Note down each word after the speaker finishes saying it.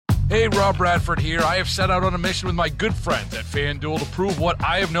Hey, Rob Bradford here. I have set out on a mission with my good friends at FanDuel to prove what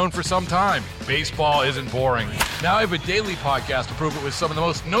I have known for some time. Baseball isn't boring. Now I have a daily podcast to prove it with some of the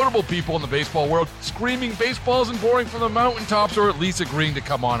most notable people in the baseball world, screaming baseball isn't boring from the mountaintops, or at least agreeing to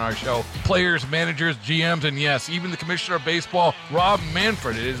come on our show. Players, managers, GMs, and yes, even the commissioner of baseball, Rob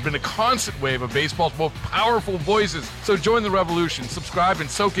Manfred. It has been a constant wave of baseball's most powerful voices. So join the revolution. Subscribe and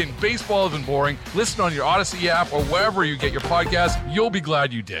soak in Baseball Isn't Boring. Listen on your Odyssey app or wherever you get your podcasts. You'll be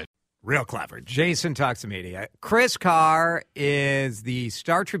glad you did. Real clever. Jason talks to media. Chris Carr is the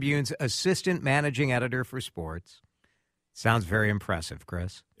Star Tribune's assistant managing editor for sports. Sounds very impressive,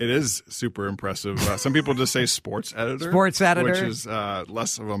 Chris. It is super impressive. Some people just say sports editor. Sports editor. Which is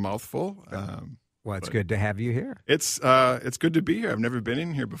less of a mouthful. Well, it's good to have you here. It's good to be here. I've never been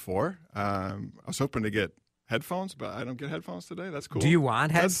in here before. I was hoping to get headphones, but I don't get headphones today. That's cool. Do you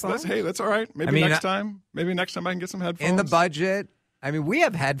want headphones? Hey, that's all right. Maybe next time I can get some headphones. In the budget. I mean, we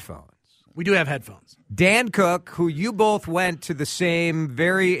have headphones. We do have headphones. Dan Cook, who you both went to the same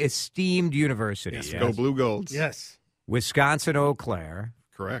very esteemed university. Yes. Go Blue Golds. Yes. Wisconsin Eau Claire.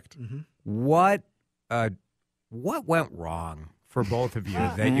 Correct. Mm-hmm. What went wrong for both of you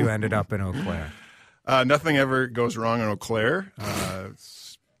that you ended up in Eau Claire? Nothing ever goes wrong in Eau Claire.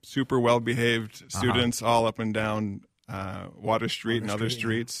 Super well-behaved students all up and down Water Street and other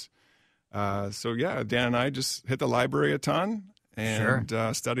streets. So, yeah, Dan and I just hit the library a ton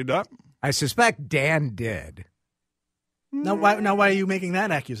and studied up. I suspect Dan did. Now, why are you making that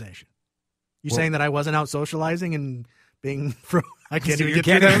accusation? You saying that I wasn't out socializing and being I can't even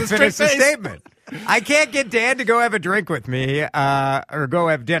finish the statement. I can't get Dan to go have a drink with me or go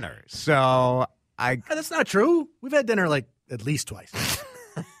have dinner. So that's not true. We've had dinner like at least twice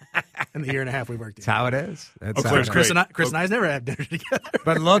in the year and a half we worked here. That's how it is. Chris and I's never had dinner together.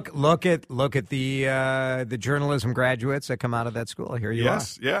 But look at the journalism graduates that come out of that school. Here you are.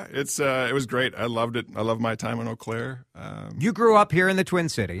 Yeah, it was great. I loved it. I loved my time in Eau Claire. You grew up here in the Twin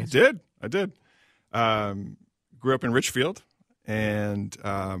Cities. I did. Grew up in Richfield, and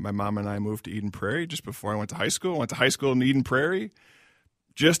my mom and I moved to Eden Prairie just before I went to high school. I went to high school in Eden Prairie.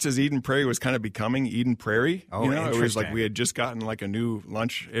 Just as Eden Prairie was kind of becoming Eden Prairie, it was like we had just gotten like a new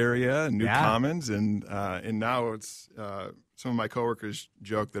lunch area, new commons, and now it's some of my coworkers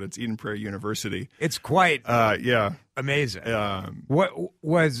joke that it's Eden Prairie University. It's quite amazing. What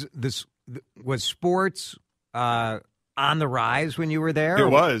was this? Was sports on the rise when you were there? It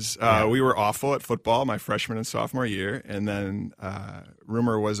was. We were awful at football my freshman and sophomore year, and then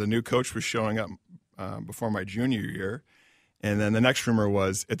rumor was a new coach was showing up before my junior year. And then the next rumor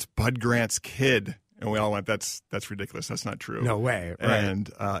was it's Bud Grant's kid, and we all went, "That's ridiculous. That's not true." No way. Right. And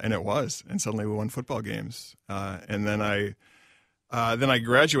it was, and suddenly we won football games. And then I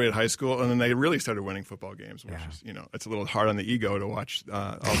graduated high school, and then they really started winning football games, which is it's a little hard on the ego to watch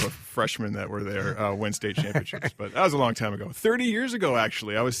all the freshmen that were there win state championships. But that was a long time ago, 30 years ago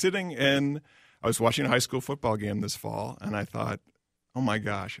actually. I was watching a high school football game this fall, and I thought, "Oh my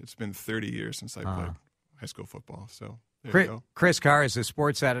gosh, it's been 30 years since I played high school football." So. Chris Carr is the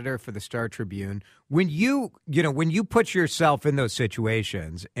sports editor for the Star Tribune. When you put yourself in those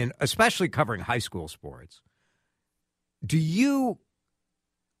situations, and especially covering high school sports, do you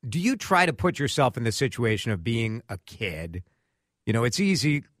try to put yourself in the situation of being a kid? It's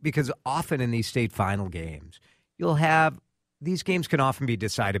easy because often in these state final games, these games can often be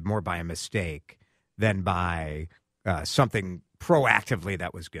decided more by a mistake than by something proactively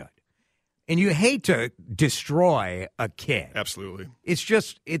that was good. And you hate to destroy a kid. Absolutely.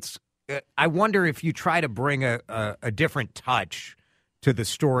 I wonder if you try to bring a different touch to the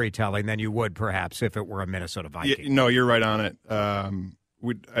storytelling than you would perhaps if it were a Minnesota Viking. Yeah, no, you're right on it. And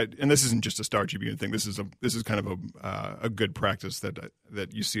this isn't just a Star Tribune thing. This is kind of a good practice that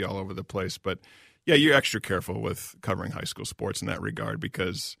you see all over the place. But yeah, you're extra careful with covering high school sports in that regard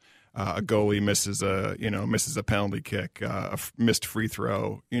because a goalie misses a penalty kick, a missed free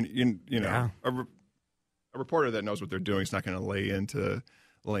throw. A reporter that knows what they're doing is not going to lay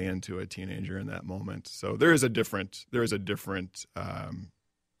into a teenager in that moment. So there is a different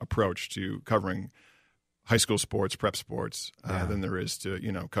approach to covering high school sports, prep sports, than there is to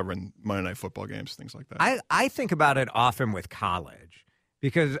covering Monday Night Football games, things like that. I think about it often with college.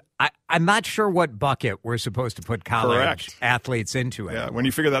 Because I'm not sure what bucket we're supposed to put college athletes into it. Yeah, when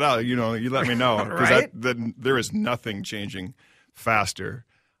you figure that out, you let me know. Right? There is nothing changing faster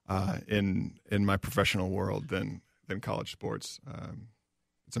in my professional world than college sports.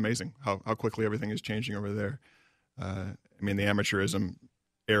 It's amazing how quickly everything is changing over there. The amateurism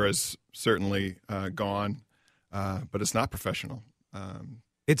era is certainly gone, but it's not professional.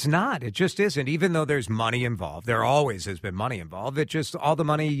 It's not. It just isn't. Even though there's money involved, there always has been money involved. It just all the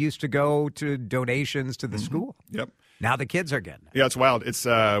money used to go to donations to the school. Yep. Now the kids are getting it. Yeah, it's wild. It's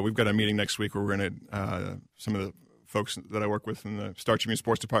we've got a meeting next week where we're going to some of the folks that I work with in the Star Tribune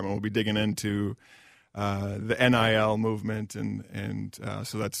Sports Department will be digging into the NIL movement, and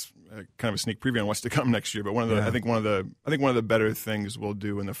so that's kind of a sneak preview on what's to come next year. But I think one of the better things we'll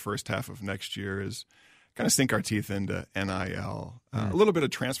do in the first half of next year is kind of sink our teeth into NIL, a little bit of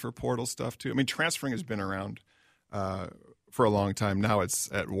transfer portal stuff too. I mean, transferring has been around for a long time. Now it's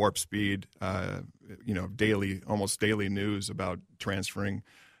at warp speed. Almost daily news about transferring.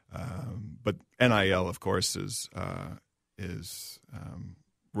 But NIL, of course, is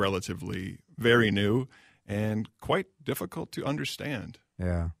relatively very new and quite difficult to understand.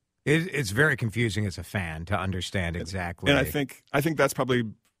 Yeah, it's very confusing as a fan to understand exactly. And I think that's probably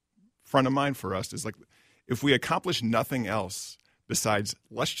front of mind for us. Is like if we accomplish nothing else besides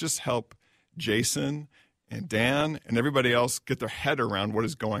let's just help Jason and Dan and everybody else get their head around what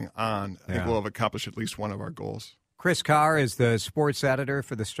is going on, I think we'll have accomplished at least one of our goals. Chris Carr is the sports editor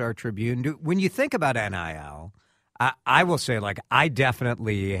for the Star Tribune. When you think about NIL, I will say, like, I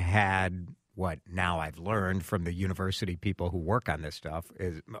definitely had what now I've learned from the university people who work on this stuff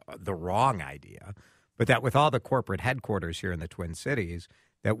is the wrong idea, but that with all the corporate headquarters here in the Twin Cities,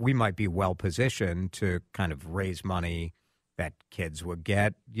 that we might be well positioned to kind of raise money that kids would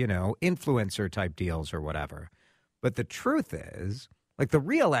get, influencer type deals or whatever. But the truth is, like, the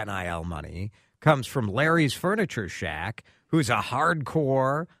real NIL money comes from Larry's Furniture Shack, who's a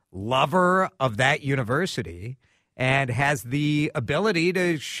hardcore lover of that university and has the ability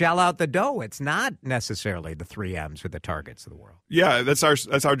to shell out the dough. It's not necessarily the 3Ms or the Targets of the world. Yeah, that's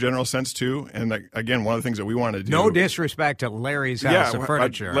our general sense too. And again, one of the things that we want to do. No disrespect to Larry's House of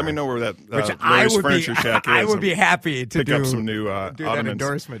Furniture. Let me know where that Larry's Furniture Shack is. I would be happy to pick up some new do that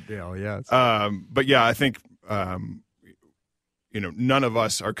endorsement deal. Yes. But yeah, I think. None of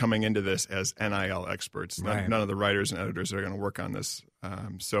us are coming into this as NIL experts. Right. None of the writers and editors that are going to work on this.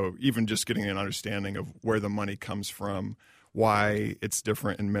 So even just getting an understanding of where the money comes from, why it's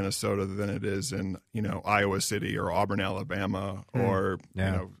different in Minnesota than it is in Iowa City or Auburn, Alabama, or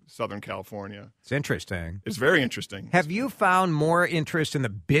Southern California. It's interesting. It's very interesting. Have you found more interest in the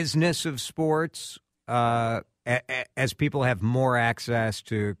business of sports as people have more access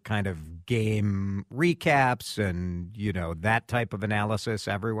to kind of game recaps and, that type of analysis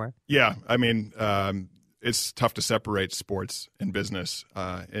everywhere? Yeah. I mean, it's tough to separate sports and business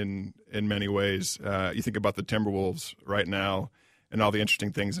in many ways. You think about the Timberwolves right now and all the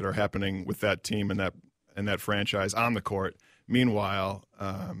interesting things that are happening with that team and that franchise on the court. Meanwhile,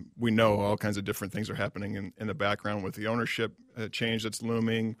 we know all kinds of different things are happening in the background with the ownership change that's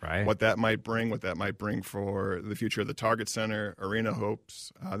looming, right. what that might bring for the future of the Target Center, arena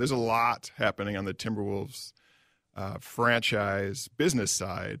hopes. There's a lot happening on the Timberwolves franchise business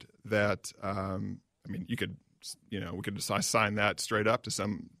side that, we could assign that straight up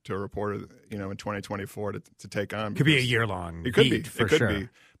to a reporter, in 2024 to take on. It could be a year-long. It could be. For it could sure. be.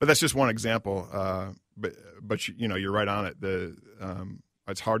 But that's just one example. But you're right on it.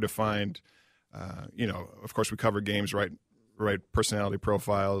 It's hard to find. Of course, we cover games, write personality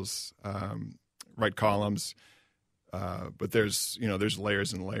profiles, write columns. But there's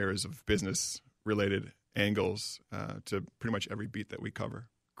layers and layers of business-related angles to pretty much every beat that we cover.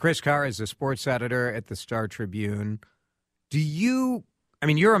 Chris Carr is the sports editor at the Star Tribune. You're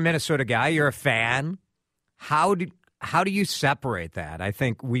a Minnesota guy. You're a fan. How do you separate that? I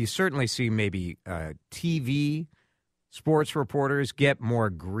think we certainly see maybe TV sports reporters get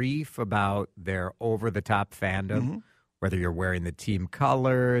more grief about their over-the-top fandom, whether you're wearing the team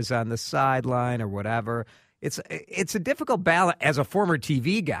colors on the sideline or whatever. It's a difficult balance. As a former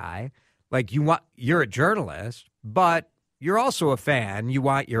TV guy, like you're a journalist, but you're also a fan. You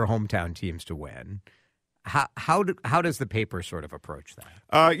want your hometown teams to win. How does the paper sort of approach that?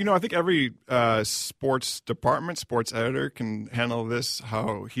 I think every sports department, sports editor can handle this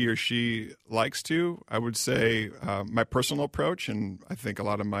how he or she likes to. I would say my personal approach, and I think a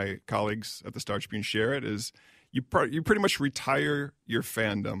lot of my colleagues at the Star Tribune share it, is you pretty much retire your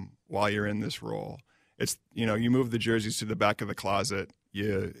fandom while you're in this role. It's you move the jerseys to the back of the closet.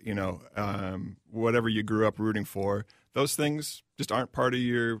 Whatever you grew up rooting for, those things just aren't part of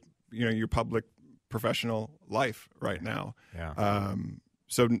your public professional life right now. Yeah.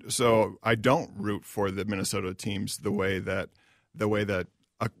 So I don't root for the Minnesota teams the way that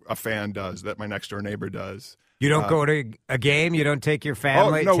a fan does, that my next door neighbor does. You don't go to a game. You don't take your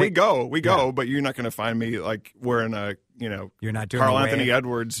family. Oh no, we go. Yeah. But you're not going to find me like wearing a You're not doing Carl the Anthony wave.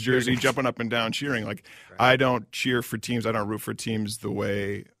 Edwards jersey, jumping up and down, cheering. Like I don't cheer for teams. I don't root for teams the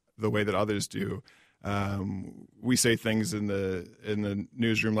way that others do. We say things in the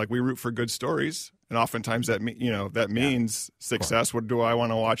newsroom like we root for good stories, and oftentimes that means success. What do I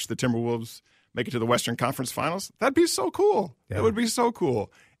want to watch the Timberwolves make it to the Western Conference Finals? That'd be so cool. Yeah. It would be so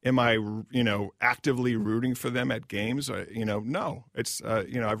cool. Am I actively rooting for them at games? No. It's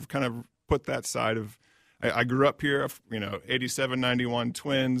I've kind of put that side of. I grew up here. 87, 91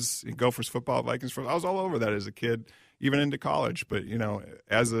 Twins, Gophers football, Vikings football. I was all over that as a kid, even into college. But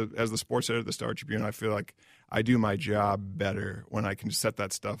as the sports editor of the Star Tribune, I feel like I do my job better when I can set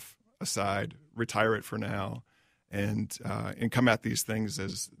that stuff aside, retire it for now, and come at these things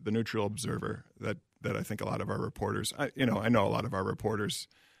as the neutral observer that I think a lot of our reporters. I know a lot of our reporters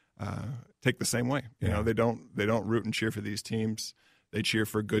take the same way. They don't root and cheer for these teams. They cheer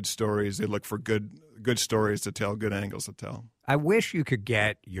for good stories. They look for good stories to tell, good angles to tell. I wish you could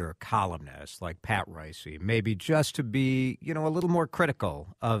get your columnist like Pat Royce, maybe just to be, a little more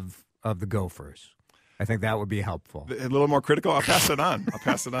critical of the Gophers. I think that would be helpful. A little more critical? I'll pass it on.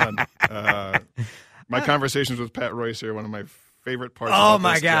 My conversations with Pat Royce are one of my favorite parts of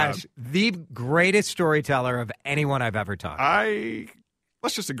this job. The greatest storyteller of anyone I've ever talked to.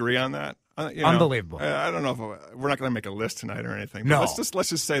 Let's just agree on that. Unbelievable. I don't know if we're not going to make a list tonight or anything. But No. let's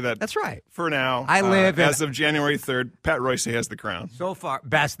just say that. That's right. For now, I live as of January 3rd, Pat Royce has the crown. So far,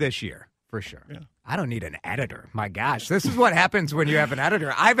 best this year, for sure. Yeah. I don't need an editor. My gosh, this is what happens when you have an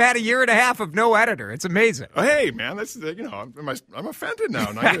editor. I've had a year and a half of no editor. It's amazing. Oh, hey, man, that's I'm offended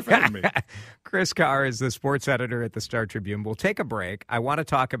now. Now you offended me. Chris Carr is the sports editor at the Star Tribune. We'll take a break. I want to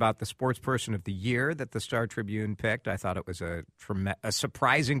talk about the sports person of the year that the Star Tribune picked. I thought it was a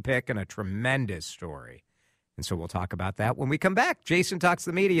surprising pick and a tremendous story. And so we'll talk about that when we come back. Jason Talks to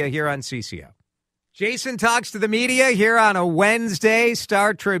the Media here on CCO. Jason Talks to the Media here on a Wednesday.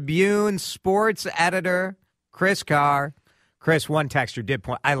 Star Tribune sports editor Chris Carr. Chris, one texter did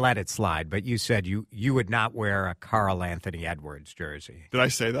point. I let it slide, but you said you would not wear a Carl Anthony Edwards jersey. Did I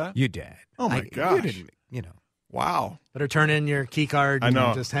say that? You did. Oh my gosh! You didn't. Wow. Better turn in your key card. I know.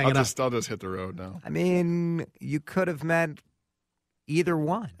 And just hang it up. I'll just hit the road now. I mean, you could have meant either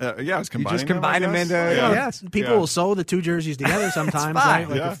one. Yeah, I was combining. You just combine them into Yes. People will sew the two jerseys together sometimes, fine. right?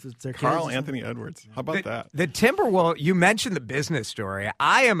 Like Yeah. if it's their Carl kids. Anthony Edwards. How about that? The Timberwolves, you mentioned the business story.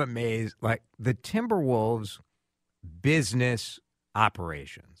 I am amazed. Like the Timberwolves business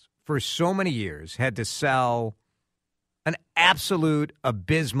operations for so many years had to sell an absolute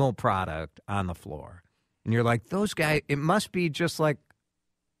abysmal product on the floor. And you're like, those guys, it must be just like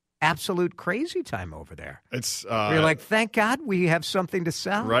absolute crazy time over there. It's You're like, thank God we have something to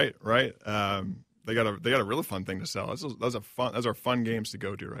sell. right. They got a really fun thing to sell. Those are fun games to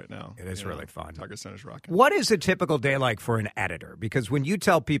go to right now. It is really fun. Tucker Center's rocking. What is a typical day like for an editor? Because when you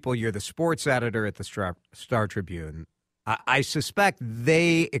tell people you're the sports editor at the Star Tribune, I suspect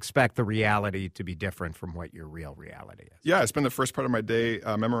they expect the reality to be different from what your real reality is. Yeah, I spend the first part of my day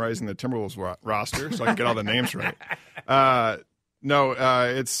memorizing the Timberwolves roster so I can get all the names right.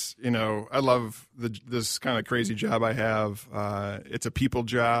 It's I love this kind of crazy job I have. It's a people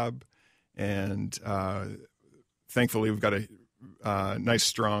job, and thankfully we've got a nice,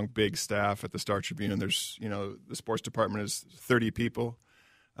 strong, big staff at the Star Tribune. And there's the sports department is 30 people,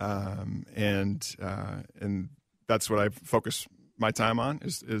 and that's what I focus my time on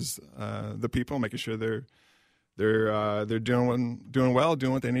is the people, making sure they're doing well,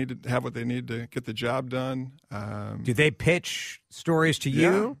 doing what they need to have, what they need to get the job done. Do they pitch stories to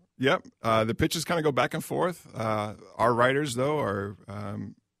you? Yeah. Yep. The pitches kind of go back and forth. Our writers, though, are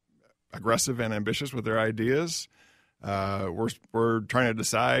aggressive and ambitious with their ideas. We're trying to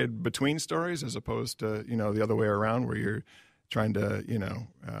decide between stories as opposed to the other way around, where you're trying to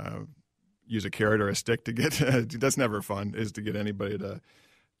use a carrot or a stick to get. That's never fun. Is to get anybody to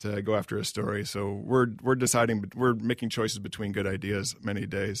go after a story. So we're deciding. We're making choices between good ideas many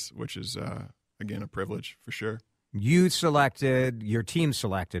days, which is again a privilege for sure. Your team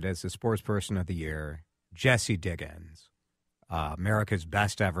selected as the sports person of the year, Jesse Diggins, America's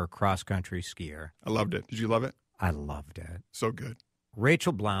best ever cross country skier. I loved it. Did you love it? I loved it. So good.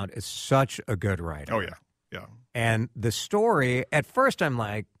 Rachel Blount is such a good writer. Oh yeah. And the story, at first I'm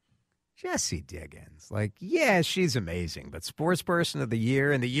like, Jesse Diggins. Like, yeah, she's amazing. But sports person of the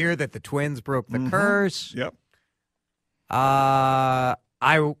year, in the year that the Twins broke the curse. Yep. I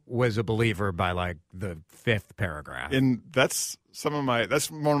was a believer by like the fifth paragraph. And that's one of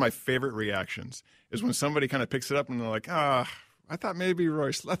my favorite reactions is when somebody kind of picks it up and they're like, I thought maybe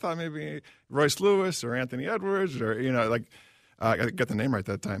Royce Lewis or Anthony Edwards or I got the name right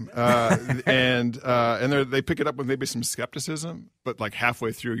that time. And they pick it up with maybe some skepticism, but like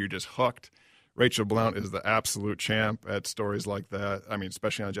halfway through, you're just hooked. Rachel Blount is the absolute champ at stories like that. I mean,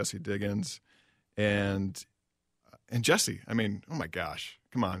 especially on Jesse Diggins. And Jesse, I mean, oh my gosh,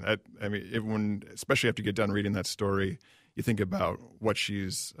 come on. Especially after you get done reading that story, you think about what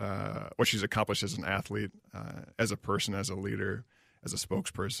she's accomplished as an athlete, as a person, as a leader, as a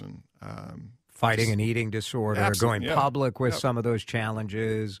spokesperson. Fighting an eating disorder, going public with some of those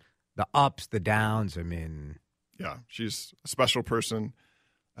challenges, the ups, the downs. I mean, yeah, she's a special person.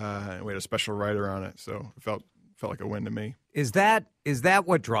 And we had a special writer on it, so it felt like a win to me. Is that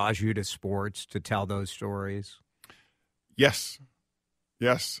what draws you to sports, to tell those stories? Yes,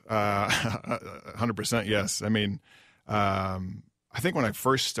 100% yes. I mean, I think when I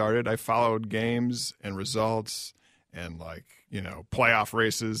first started, I followed games and results and playoff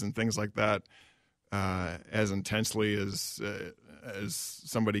races and things like that as intensely as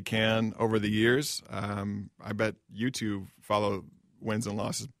somebody can over the years. I bet you two follow wins and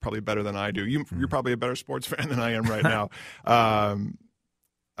losses probably better than I do. You're probably a better sports fan than I am right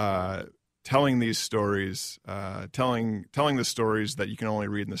now. Telling these stories, telling the stories that you can only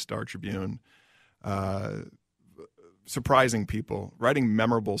read in the Star Tribune, surprising people, writing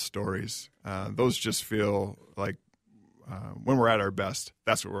memorable stories. Those just feel like when we're at our best,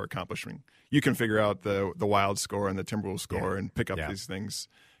 that's what we're accomplishing. You can figure out the Wild score and the Timberwolves score and pick up these things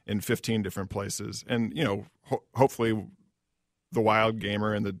in 15 different places. And, hopefully the Wild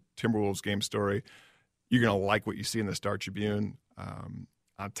gamer and the Timberwolves game story, you're going to like what you see in the Star Tribune.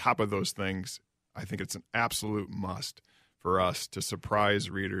 On top of those things, I think it's an absolute must for us to surprise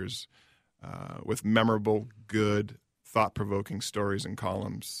readers with memorable, good, thought-provoking stories and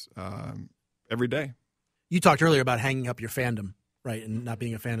columns every day. You talked earlier about hanging up your fandom, right, and not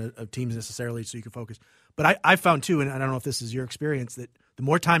being a fan of teams necessarily so you can focus. But I found, too, and I don't know if this is your experience, that the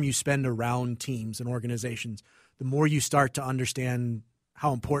more time you spend around teams and organizations, the more you start to understand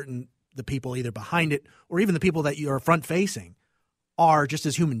how important the people either behind it or even the people that you are front-facing are just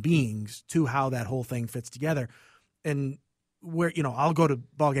as human beings to how that whole thing fits together. And where, I'll go to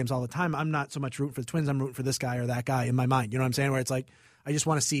ball games all the time. I'm not so much rooting for the Twins. I'm rooting for this guy or that guy in my mind. You know what I'm saying? Where it's like, I just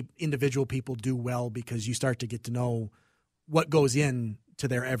want to see individual people do well because you start to get to know what goes in to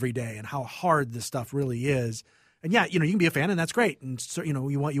their everyday and how hard this stuff really is. And yeah, you can be a fan and that's great. And so,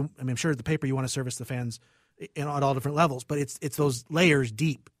 I'm sure at the paper you want to service the fans at all different levels, but it's those layers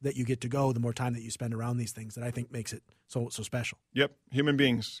deep that you get to go the more time that you spend around these things that I think makes it so special. Yep. Human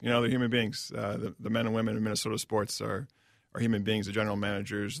beings, they're human beings. The men and women in Minnesota sports are human beings, the general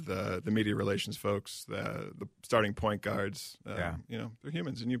managers, the media relations folks, the starting point guards. They're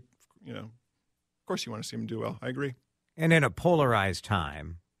humans. And of course you want to see them do well. I agree. And in a polarized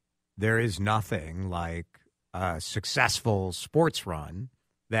time, there is nothing like a successful sports run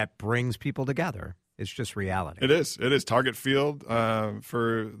that brings people together. It's just reality. It is. Target Field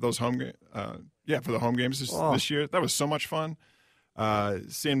for those home games. For the home games this year. That was so much fun.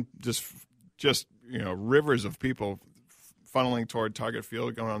 Seeing just rivers of people funneling toward Target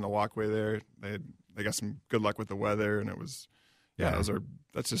Field, going on the walkway there. They got some good luck with the weather, and it was that's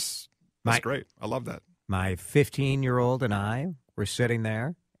great. I love that. My 15-year-old and I were sitting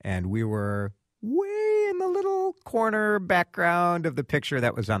there, and we were way in the little corner background of the picture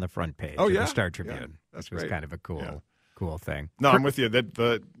that was on the front page of the Star Tribune. Yeah, that's great. It was kind of a cool thing. No, I'm with you.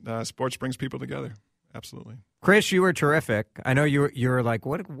 That sports brings people together. Absolutely. Chris, you were terrific. I know you were like,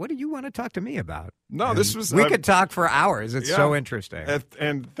 what do you want to talk to me about? No, we could talk for hours. It's so interesting.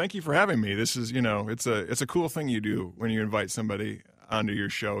 And thank you for having me. This is, it's a cool thing you do when you invite somebody onto your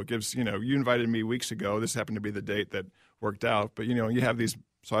show. It gives, you invited me weeks ago. This happened to be the date that worked out. But, you have these,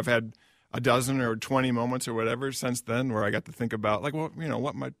 so I've had a dozen or 20 moments or whatever since then where I got to think about,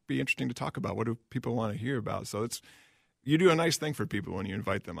 what might be interesting to talk about? What do people want to hear about? So you do a nice thing for people when you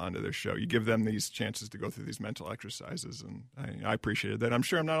invite them onto their show. You give them these chances to go through these mental exercises, and I appreciated that. I'm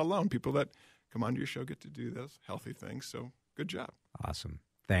sure I'm not alone. People that come onto your show get to do those healthy things, so good job. Awesome.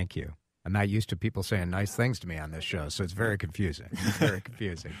 Thank you. I'm not used to people saying nice things to me on this show, so it's very confusing.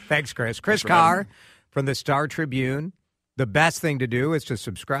 Thanks, Chris. Chris Carr from the Star Tribune. The best thing to do is to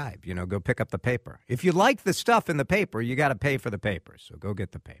subscribe. Go pick up the paper. If you like the stuff in the paper, you got to pay for the paper, so go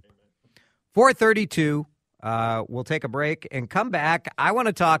get the paper. 4:32. We'll take a break and come back. I want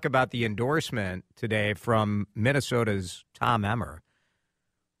to talk about the endorsement today from Minnesota's Tom Emmer.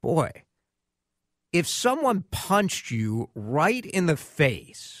 Boy, if someone punched you right in the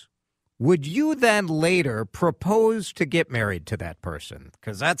face, would you then later propose to get married to that person?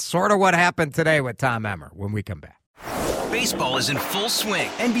 Because that's sort of what happened today with Tom Emmer when we come back. Baseball is in full swing.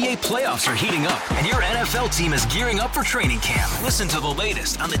 NBA playoffs are heating up, and your NFL team is gearing up for training camp. Listen to the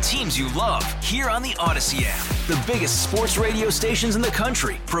latest on the teams you love here on the Odyssey app. The biggest sports radio stations in the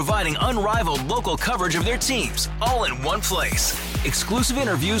country, providing unrivaled local coverage of their teams, all in one place. Exclusive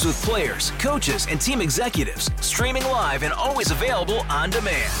interviews with players, coaches, and team executives, streaming live and always available on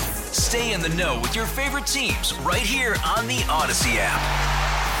demand. Stay in the know with your favorite teams right here on the Odyssey app.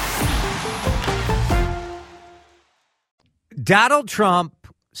 Donald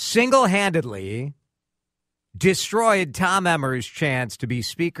Trump single-handedly destroyed Tom Emmer's chance to be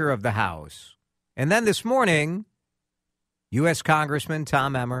Speaker of the House. And then this morning, U.S. Congressman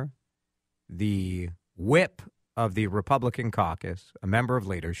Tom Emmer, the whip of the Republican caucus, a member of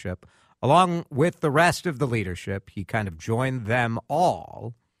leadership, along with the rest of the leadership, he kind of joined them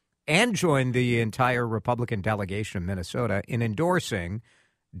all and joined the entire Republican delegation of Minnesota in endorsing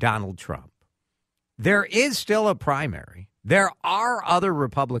Donald Trump. There is still a primary. There are other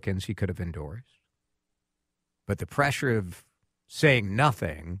Republicans he could have endorsed. But the pressure of saying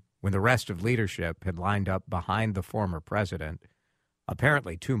nothing when the rest of leadership had lined up behind the former president,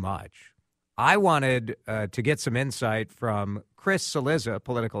 apparently too much. I wanted to get some insight from Chris Cillizza,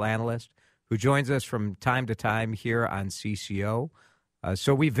 political analyst, who joins us from time to time here on CCO.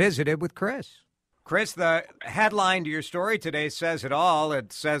 So we visited with Chris. Chris, the headline to your story today says it all.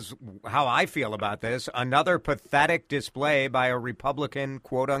 It says how I feel about this. Another pathetic display by a Republican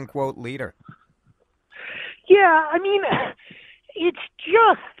quote-unquote leader. Yeah, I mean, it's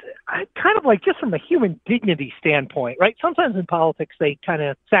just kind of like just from a human dignity standpoint, right? Sometimes in politics they kind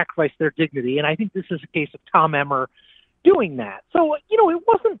of sacrifice their dignity, and I think this is a case of Tom Emmer doing that. So, it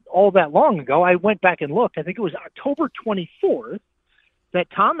wasn't all that long ago. I went back and looked. I think it was October 24th. That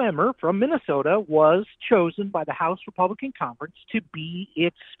Tom Emmer from Minnesota was chosen by the House Republican Conference to be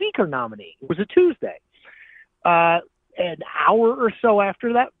its speaker nominee. It was a Tuesday. An hour or so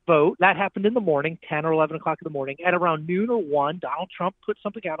after that vote, that happened in the morning, 10 or 11 o'clock in the morning, at around noon or 1, Donald Trump put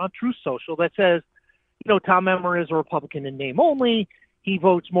something out on Truth Social that says, Tom Emmer is a Republican in name only. He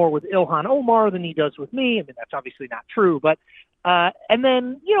votes more with Ilhan Omar than he does with me. I mean, that's obviously not true. But and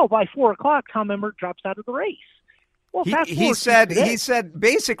then, by 4 o'clock, Tom Emmer drops out of the race. Well, he said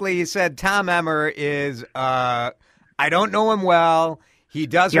Tom Emmer is, I don't know him well. He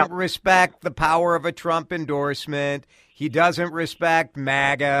doesn't respect the power of a Trump endorsement. He doesn't respect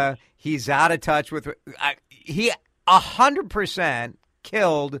MAGA. He's out of touch with, he 100%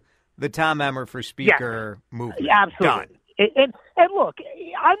 killed the Tom Emmer for Speaker movement. Absolutely. Done. And look,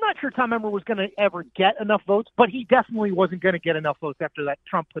 I'm not sure Tom Emmer was going to ever get enough votes, but he definitely wasn't going to get enough votes after that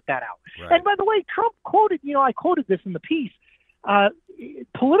Trump put that out. Right. And by the way, Trump quoted, I quoted this in the piece.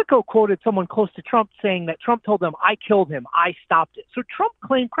 Politico quoted someone close to Trump saying that Trump told them, I killed him, I stopped it. So Trump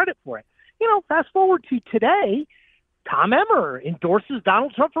claimed credit for it. Fast forward to today, Tom Emmer endorses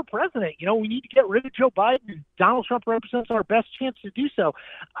Donald Trump for president. We need to get rid of Joe Biden. Donald Trump represents our best chance to do so.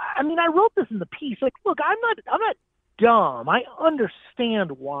 I mean, I wrote this in the piece. Like, look, I'm not dumb. I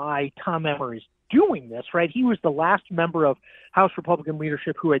understand why Tom Emmer is doing this, right? He was the last member of House Republican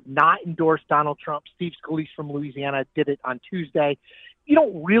leadership who had not endorsed Donald Trump. Steve Scalise from Louisiana did it on Tuesday. You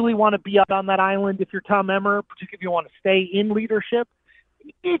don't really want to be out on that island if you're Tom Emmer, particularly if you want to stay in leadership.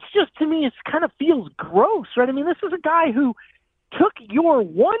 It's just, to me, it kind of feels gross, right? I mean, this is a guy who took your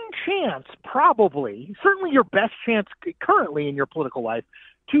one chance, probably, certainly your best chance currently in your political life,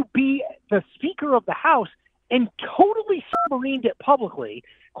 to be the Speaker of the House, and totally submarined it publicly,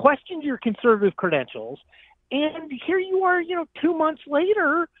 questioned your conservative credentials, and here you are, 2 months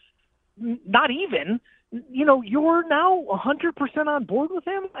later, not even, you're now 100% on board with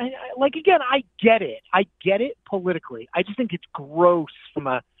him. I get it. I get it politically. I just think it's gross from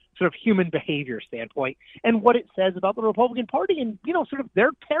a sort of human behavior standpoint and what it says about the Republican Party. And,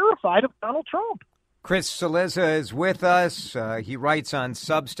 they're terrified of Donald Trump. Chris Cillizza is with us. He writes on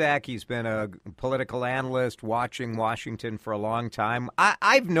Substack. He's been a political analyst watching Washington for a long time.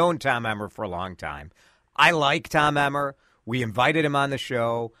 I've known Tom Emmer for a long time. I like Tom Emmer. We invited him on the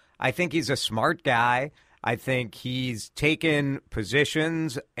show. I think he's a smart guy. I think he's taken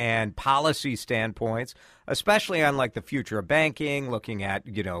positions and policy standpoints, especially on like the future of banking, looking at,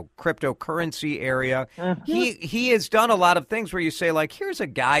 cryptocurrency area. He has done a lot of things where you say, like, here's a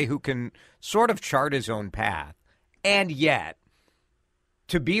guy who can sort of chart his own path. And yet,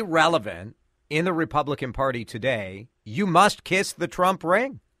 to be relevant in the Republican Party today, you must kiss the Trump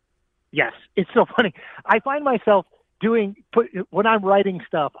ring. Yes, it's so funny. I find myself when I'm writing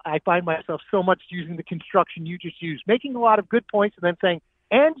stuff, I find myself so much using the construction you just used, making a lot of good points and then saying,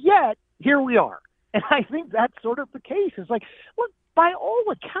 and yet, here we are. And I think that's sort of the case. It's like, look, by all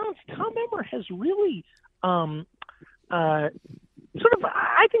accounts, Tom Emmer has really sort of,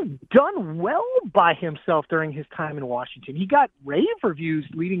 I think, done well by himself during his time in Washington. He got rave reviews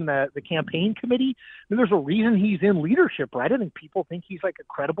leading the campaign committee. And there's a reason he's in leadership, right? I think people think he's like a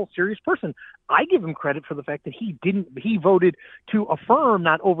credible, serious person. I give him credit for the fact that he voted to affirm,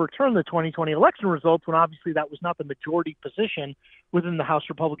 not overturn the 2020 election results, when obviously that was not the majority position within the House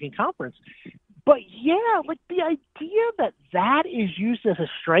Republican Conference. But yeah, like the idea that is used as a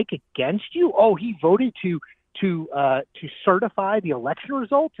strike against you. Oh, he voted to certify the election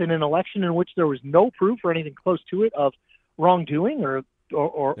results in an election in which there was no proof or anything close to it of wrongdoing or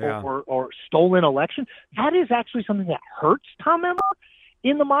stolen election. That is actually something that hurts Tom Emmer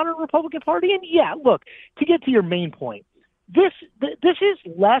in the modern Republican Party. And yeah, look, to get to your main point, this is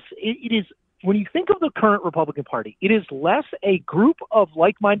less. It is, when you think of the current Republican Party, it is less a group of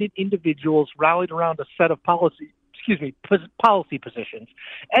like-minded individuals rallied around a set of policy positions,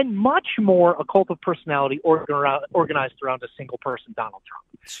 and much more a cult of personality organized around a single person, Donald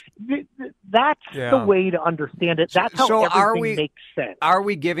Trump. That's the way to understand it. That's how everything makes sense. Are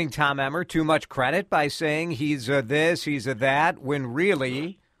we giving Tom Emmer too much credit by saying he's a this, he's a that, when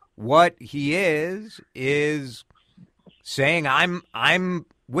really what he is saying I'm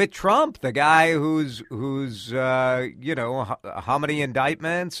with Trump, the guy who's how many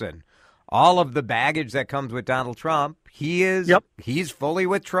indictments and all of the baggage that comes with Donald Trump, he's fully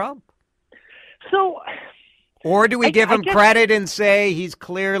with Trump. So, or do we give him credit and say he's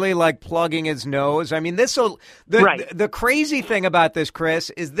clearly like plugging his nose? I mean, the crazy thing about this, Chris,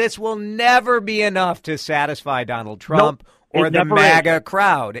 is this will never be enough to satisfy Donald Trump or the MAGA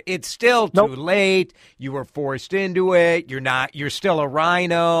crowd. It's still too late. You were forced into it. You're still a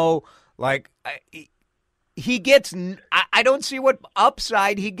rhino. Like, I don't see what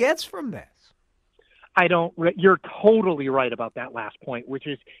upside he gets from this. You're totally right about that last point, which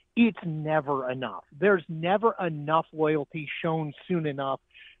is it's never enough. There's never enough loyalty shown soon enough.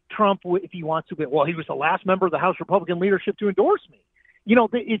 Trump, if he wants to he was the last member of the House Republican leadership to endorse me.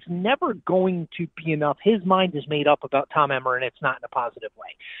 It's never going to be enough. His mind is made up about Tom Emmer, and it's not in a positive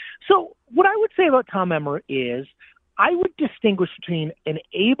way. So what I would say about Tom Emmer is I would distinguish between an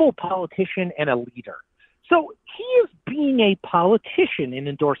able politician and a leader. So he is being a politician in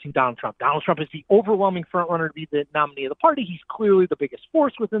endorsing Donald Trump. Donald Trump is the overwhelming frontrunner to be the nominee of the party. He's clearly the biggest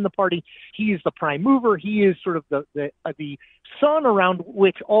force within the party. He is the prime mover. He is sort of the sun around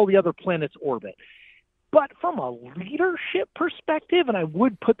which all the other planets orbit. But from a leadership perspective, and I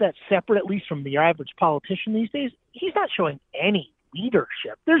would put that separate at least from the average politician these days, he's not showing any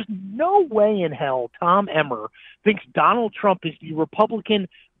leadership. There's no way in hell Tom Emmer thinks Donald Trump is the Republican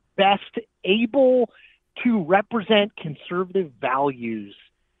best able to represent conservative values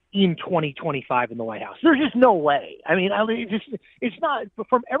in 2025 in the White House. There's just no way. I mean, it's not.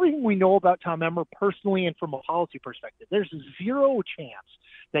 From everything we know about Tom Emmer personally and from a policy perspective, there's zero chance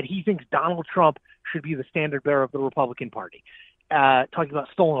that he thinks Donald Trump should be the standard bearer of the Republican Party. Talking about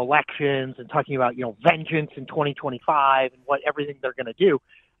stolen elections and talking about, vengeance in 2025 and what everything they're going to do.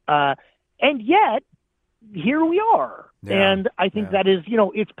 And yet, here we are. Yeah, and I think that is,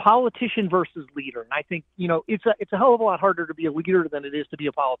 it's politician versus leader. And I think, it's a hell of a lot harder to be a leader than it is to be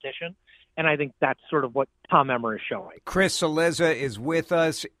a politician. And I think that's sort of what Tom Emmer is showing. Chris Cillizza is with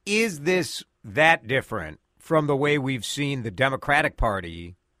us. Is this that different from the way we've seen the Democratic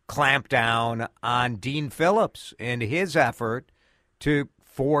Party clamp down on Dean Phillips and his effort to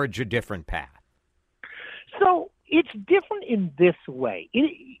forge a different path? So it's different in this way.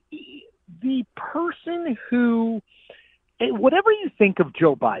 The person who, whatever you think of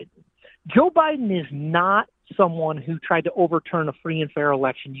Joe Biden is not someone who tried to overturn a free and fair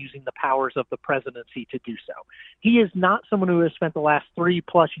election using the powers of the presidency to do so. He is not someone who has spent the last 3+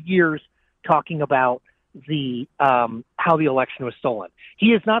 years talking about how the election was stolen. He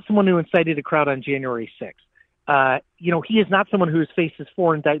is not someone who incited a crowd on January 6th. He is not someone who has faced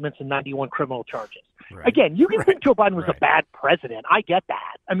 4 indictments and 91 criminal charges. Right. Again, you can think Joe Biden was a bad president. I get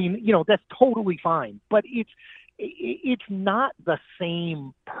that. I mean, that's totally fine. But it's not the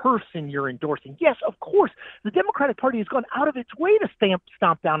same person you're endorsing. Yes, of course, the Democratic Party has gone out of its way to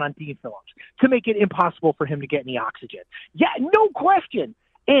stomp down on Dean Phillips to make it impossible for him to get any oxygen. Yeah, no question.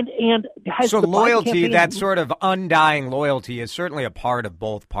 And has so loyalty, that sort of undying loyalty, is certainly a part of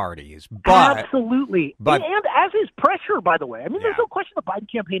both parties. But, absolutely. And as is pressure, by the way. I mean, there's no question the Biden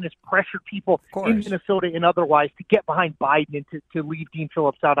campaign has pressured people in Minnesota and otherwise to get behind Biden and to leave Dean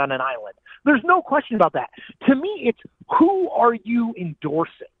Phillips out on an island. There's no question about that. To me, it's who are you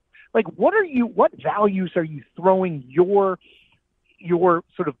endorsing? Like, what values are you throwing your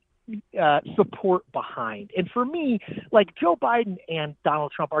sort of support behind. And for me, like Joe Biden and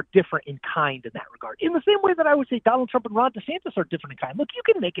Donald Trump are different in kind in that regard. In the same way that I would say Donald Trump and Ron DeSantis are different in kind. Look, you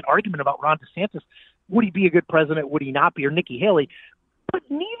can make an argument about Ron DeSantis. Would he be a good president? Would he not be? Or Nikki Haley. But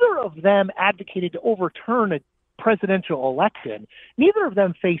neither of them advocated to overturn a presidential election. Neither of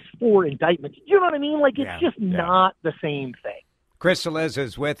them face 4 indictments. You know what I mean? Like, it's not the same thing. Chris Cillizza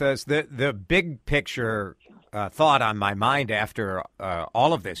is with us. The big picture thought on my mind after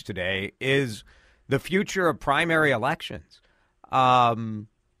all of this today is the future of primary elections.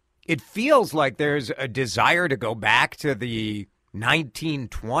 It feels like there's a desire to go back to the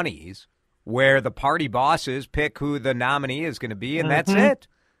 1920s where the party bosses pick who the nominee is going to be, and that's it.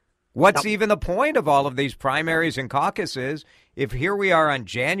 What's even the point of all of these primaries and caucuses if here we are on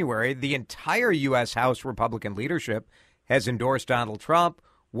January, the entire U.S. House Republican leadership has endorsed Donald Trump?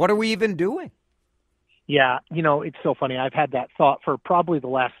 What are we even doing? Yeah, it's so funny. I've had that thought for probably the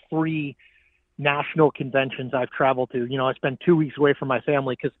last 3 national conventions I've traveled to. I spend 2 weeks away from my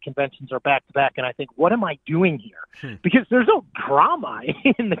family because conventions are back to back, and I think, what am I doing here? Because there's no drama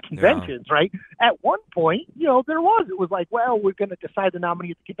in the conventions, right? At one point, there was. It was like, well, we're going to decide the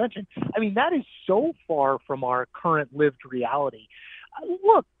nominee at the convention. I mean, that is so far from our current lived reality.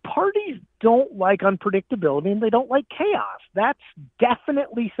 Look, parties don't like unpredictability and they don't like chaos. That's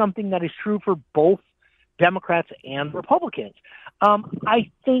definitely something that is true for both Democrats and Republicans.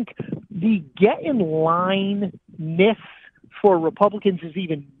 I think the get in line-ness for Republicans is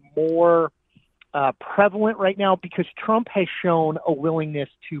even more prevalent right now because Trump has shown a willingness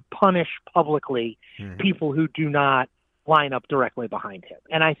to punish publicly people who do not line up directly behind him.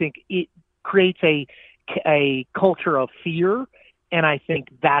 And I think it creates a culture of fear. And I think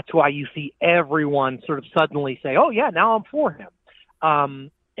that's why you see everyone sort of suddenly say, oh, yeah, now I'm for him.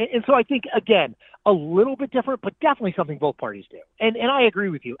 And so I think, again, a little bit different, but definitely something both parties do. And I agree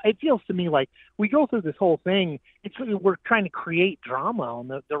with you. It feels to me like we go through this whole thing. We're trying to create drama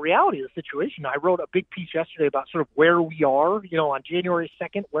on the reality of the situation. I wrote a big piece yesterday about sort of where we are, on January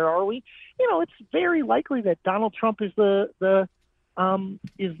 2nd, where are we? It's very likely that Donald Trump is the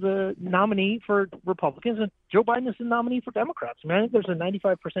nominee for Republicans and Joe Biden is the nominee for Democrats. I mean, I think there's a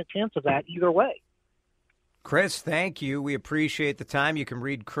 95% chance of that either way. Chris, thank you. We appreciate the time. You can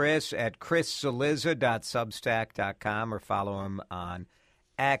read Chris at chriscillizza.substack.com or follow him on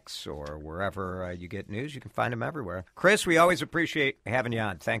X or wherever you get news. You can find him everywhere. Chris, we always appreciate having you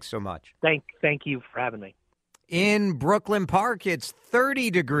on. Thanks so much. Thank you for having me. In Brooklyn Park, it's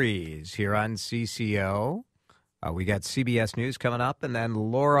 30 degrees here on CCO. We got CBS News coming up, and then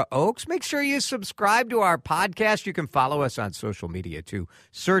Laura Oakes. Make sure you subscribe to our podcast. You can follow us on social media, too.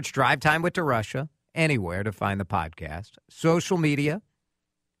 Search Drive Time with DeRusha anywhere to find the podcast. Social media,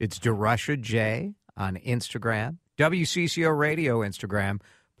 it's DeRusha J on Instagram. WCCO Radio Instagram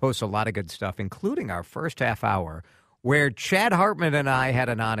posts a lot of good stuff, including our first half hour, where Chad Hartman and I had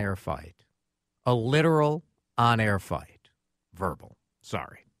an on-air fight. A literal on-air fight. Verbal.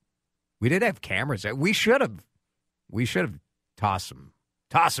 Sorry. We did have cameras. We should have tossed some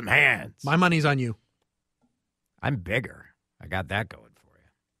hands. My money's on you. I'm bigger. I got that going for you.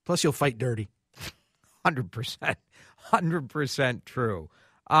 Plus, you'll fight dirty. 100%. 100% true.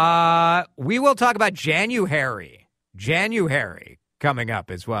 We will talk about January coming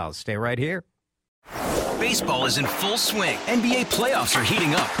up as well. Stay right here. Baseball is in full swing. NBA playoffs are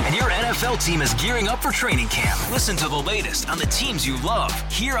heating up, and your NFL team is gearing up for training camp. Listen to the latest on the teams you love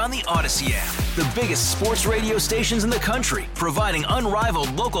here on the Odyssey app. The biggest sports radio stations in the country, providing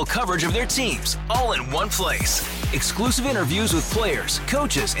unrivaled local coverage of their teams, all in one place. Exclusive interviews with players,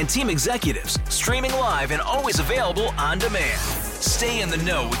 coaches, and team executives, streaming live and always available on demand. Stay in the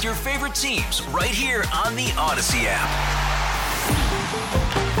know with your favorite teams right here on the Odyssey app.